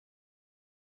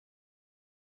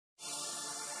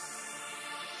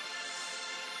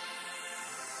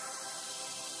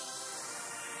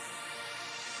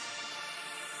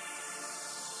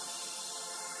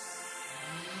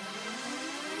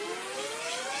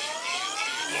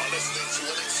listening to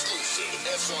an exclusive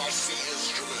SRC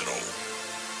instrumental.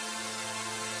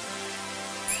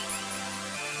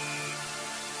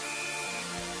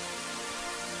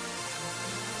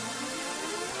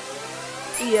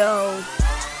 Yo,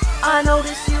 I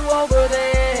notice you over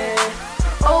there,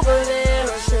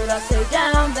 or should I say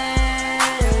down there,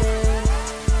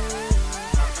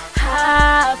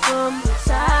 high from the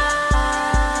top.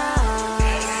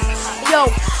 Yo,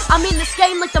 I'm in this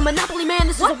game like the Monopoly man.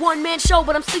 This is a one-man show,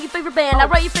 but I'm still your favorite band. I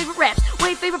write your favorite raps, wear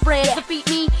your favorite brands. Defeat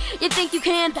me, you think you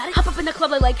can? Hop up in the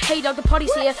club like, hey dog, the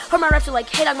party's here. Heard my raps are like,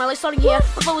 hey dog, my life's starting here.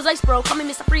 My flow is ice, bro, call me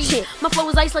Mr. Freeze. My flow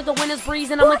is ice like the winter's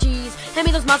breeze, and I'm a G's. Hand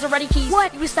me those Maserati keys. You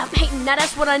can stop hating, now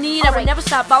that's what I need. I will never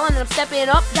stop ballin', and I'm stepping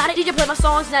up. Got it? DJ play my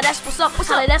songs, now that's what's up.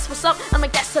 Like, that's what's up. I'm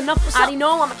like, that's enough. I already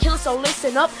know I'm a killer, so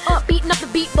listen up. Beating up the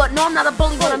beat, but no, I'm not a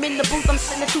bully. When I'm in the booth, I'm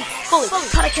sitting there too fully.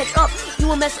 Try to catch up, you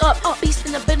will mess up. Beast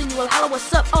in the building, you will holler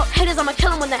what's up. Haters, I'ma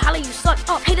kill 'em when they holler, you suck.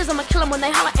 Haters, I'ma kill 'em when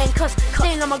they holler and cuss.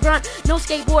 Staying on my grind, no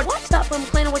skateboard. Stop from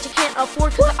complaining what you can't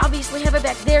afford, cause I obviously have it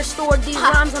back there stored. These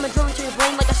rhymes, I'ma drill into your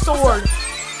brain like a sword.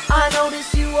 I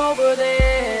notice you over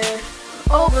there,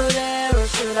 or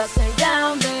should I say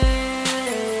down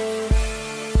there,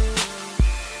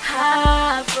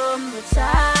 high from the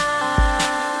top.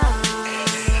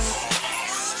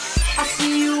 I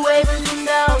see you waving from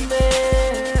down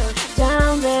there,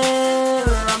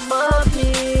 I'm up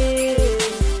here,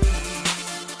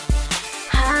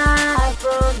 high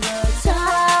from the top.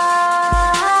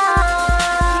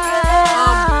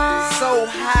 I'm so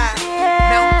high,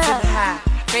 mountain high.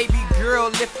 Baby girl,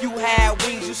 if you had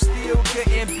wings, you still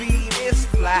couldn't be this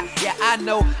fly. Yeah, I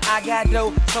know I got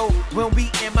dough, so when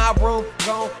we in my room,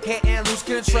 go ahead and lose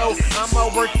control. I'ma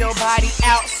work your body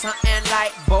out, something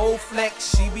like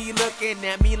Bowflex. She be looking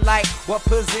at me like, what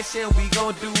position we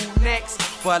gon' do next?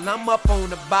 Well, I'm up on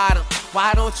the bottom,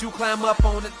 why don't you climb up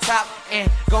on the top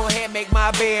and go ahead make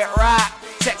my bed rock?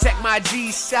 Check my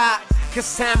G-Shock,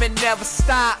 cause time it never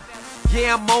stop.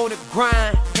 Yeah, I'm on the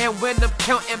grind, and when I'm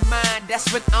counting mine, that's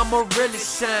when I'ma really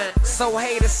shine. So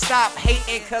haters, stop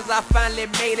hating, cause I finally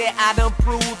made it. I done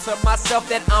proved to myself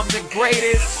that I'm the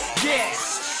greatest.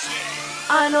 Yes.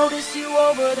 I notice you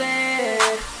over there,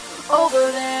 or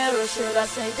should I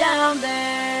say down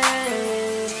there,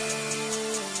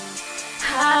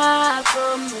 high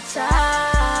from the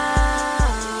top.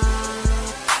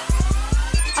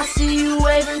 I see you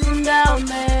waving from down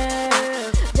there,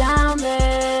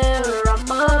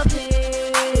 I'm up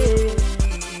here,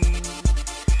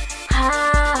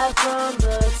 high from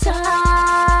the top.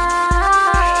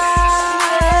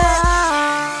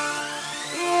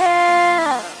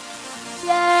 Yeah,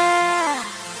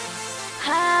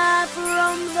 high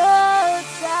from the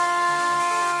top.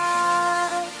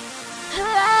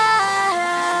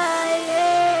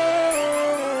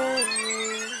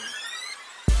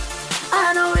 I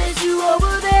know it's you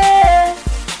over there,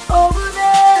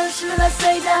 should I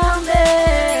say down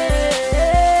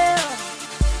there,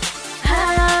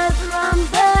 high from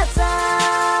the top.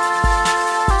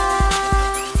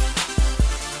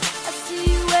 I see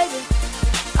you waving,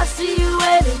 I see you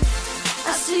waving, I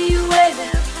see you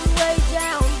waving from way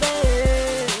down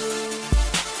there,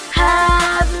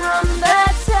 high from the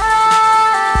top.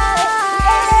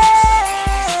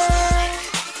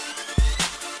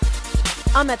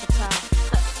 I'm at the top.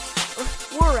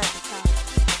 We're at the top.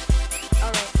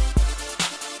 Alright.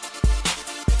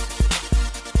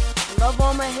 I love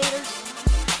all my haters.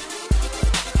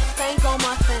 Thank all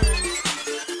my fans.